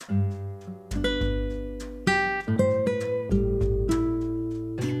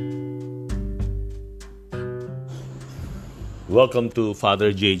Welcome to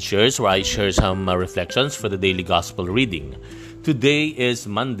Father Jade Shares, where I share some reflections for the daily gospel reading. Today is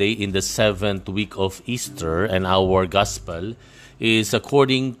Monday in the 7th week of Easter, and our gospel is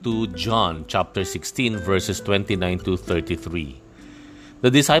according to John chapter 16, verses 29 to 33.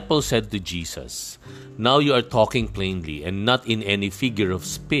 The disciples said to Jesus, "Now you are talking plainly and not in any figure of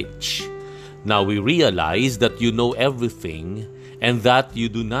speech. Now we realize that you know everything and that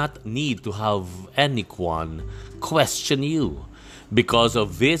you do not need to have anyone question you. Because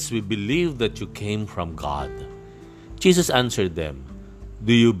of this, we believe that you came from God." Jesus answered them,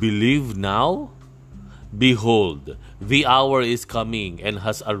 "Do you believe now? Behold, the hour is coming and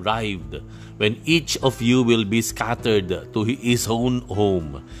has arrived when each of you will be scattered to his own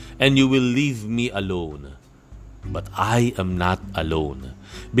home, and you will leave me alone. But I am not alone,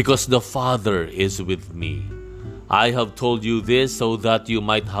 because the Father is with me. I have told you this so that you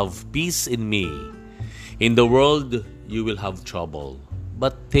might have peace in me. In the world you will have trouble,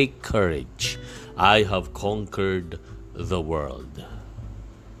 but take courage. I have conquered the world."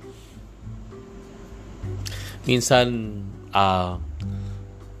 Minsan,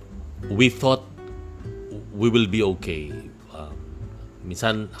 we thought we will be okay.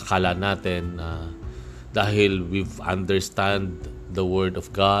 Minsan, akala natin dahil we've understand the Word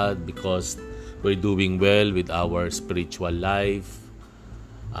of God, because we're doing well with our spiritual life.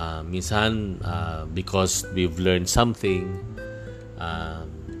 Minsan, because we've learned something,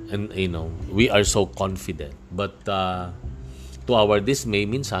 and we are so confident. But to our dismay,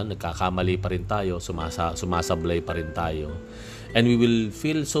 minsan nagkakamali pa rin tayo, sumasablay pa rin tayo, and we will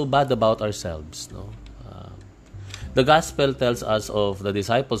feel so bad about ourselves. The gospel tells us of the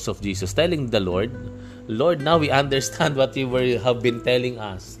disciples of Jesus telling the Lord, "Lord, now we understand what you have been telling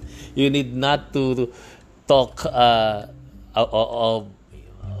us. You need not to talk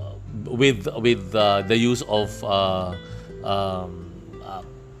with the use of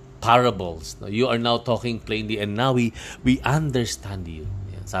parables. You are now talking plainly, and now we understand you."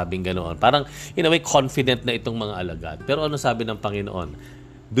 Yan, sabing ganoon. Parang in a way confident na itong mga alagad. Pero ano sabi ng Panginoon?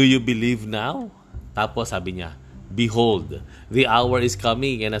 "Do you believe now?" Tapos sabi niya, "Behold, the hour is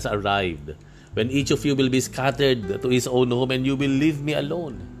coming and has arrived when each of you will be scattered to his own home, and you will leave me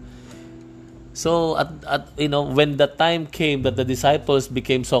alone." So, when the time came that the disciples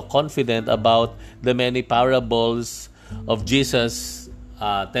became so confident about the many parables of Jesus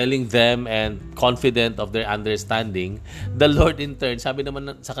telling them, and confident of their understanding, the Lord in turn, sabi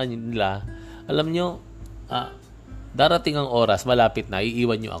naman sa kanila, "Alam nyo, darating ang oras, malapit na,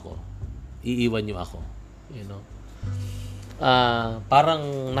 iiwan nyo ako. Iiwan nyo ako." Parang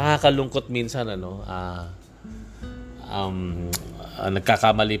nakakalungkot minsan,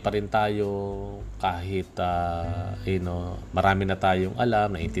 nagkakamali pa rin tayo kahit marami na tayong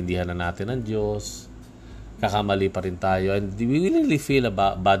alam, naintindihan na natin ang Diyos, kakamali pa rin tayo, and we really feel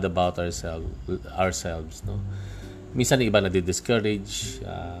bad about ourselves. Minsan iba na di-discourage,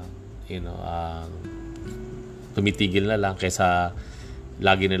 tumitigil na lang kaysa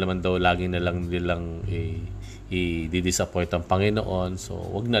lagi na lang nilang i-disappoint ang Panginoon. So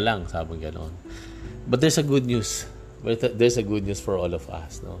wag na lang, sabi ganoon. But there's a good news. There's a good news for all of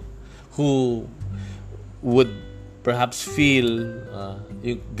us, who would perhaps feel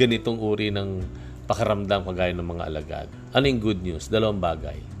yung ganitong uri ng pakiramdam kagaya ng mga alagad. Ano yung good news? Dalawang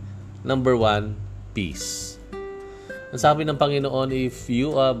bagay. Number 1, peace. Ang sabi ng Panginoon, if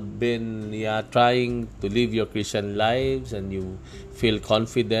you have been trying to live your Christian lives and you feel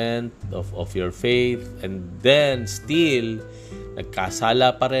confident of your faith, and then still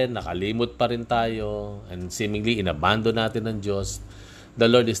nagkasala pa rin, nakalimot pa rin tayo, and seemingly inabandon natin ng Diyos, the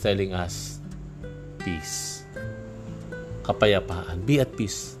Lord is telling us, peace. Kapayapaan. Be at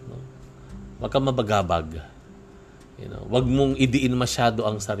peace. Huwag kang mabagabag. Huwag mong idiin masyado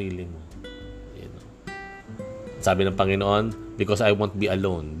ang sarili mo. Sabi ng Panginoon, because I won't be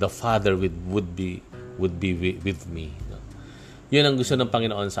alone, the Father would be with me. Yun ang gusto ng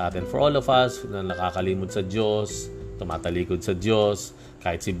Panginoon sa atin. For all of us na nakakalimot sa Diyos, tumatalikod sa Diyos,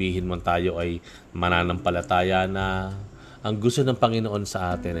 kahit sabihin mo tayo ay mananampalataya na, ang gusto ng Panginoon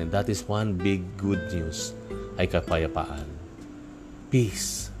sa atin, and that is one big good news, ay kapayapaan.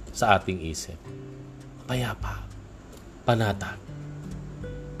 Peace sa ating isip. Payapa. Panatag.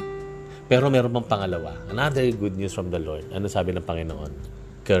 Pero meron pang pangalawa. Another good news from the Lord. Ano sabi ng Panginoon?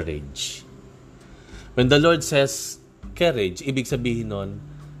 Courage. When the Lord says courage, ibig sabihin nun,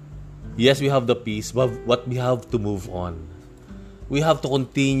 yes, we have the peace, but what we have to move on. We have to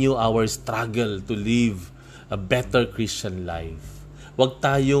continue our struggle to live a better Christian life. Huwag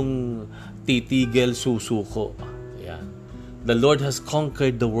tayong titigil, susuko. Ayan. The Lord has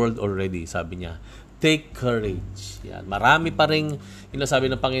conquered the world already, sabi niya. Take courage. Yan. Marami pa rin sabi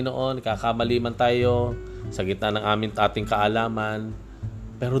ng Panginoon, kakamali man tayo sa gitna ng ating kaalaman,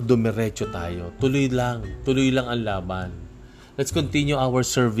 pero dumiretso tayo. Tuloy lang ang laban. Let's continue our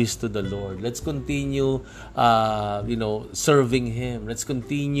service to the Lord. Let's continue, serving Him. Let's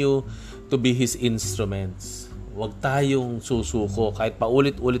continue to be His instruments. Huwag tayong susuko kahit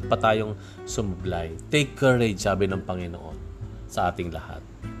paulit-ulit pa tayong sumublay. Take courage, sabi ng Panginoon sa ating lahat.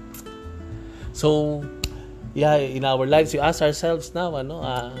 So, in our lives, we ask ourselves now,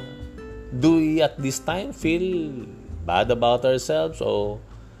 do we at this time feel bad about ourselves, or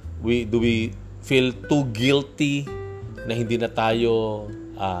do we feel too guilty na hindi na tayo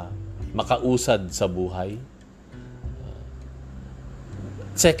makausad sa buhay?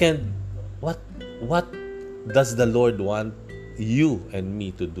 Second, what does the Lord want you and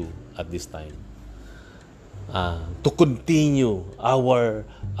me to do at this time? To continue our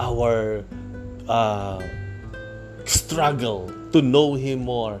struggle to know Him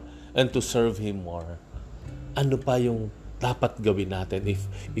more and to serve Him more. Ano pa yung dapat gawin natin?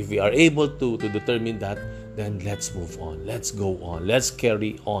 If we are able to determine that, then let's move on. Let's go on. Let's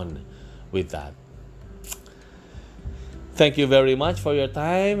carry on with that. Thank you very much for your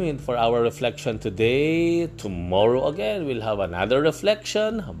time and for our reflection today. Tomorrow again, we'll have another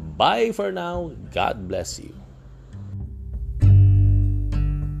reflection. Bye for now. God bless you.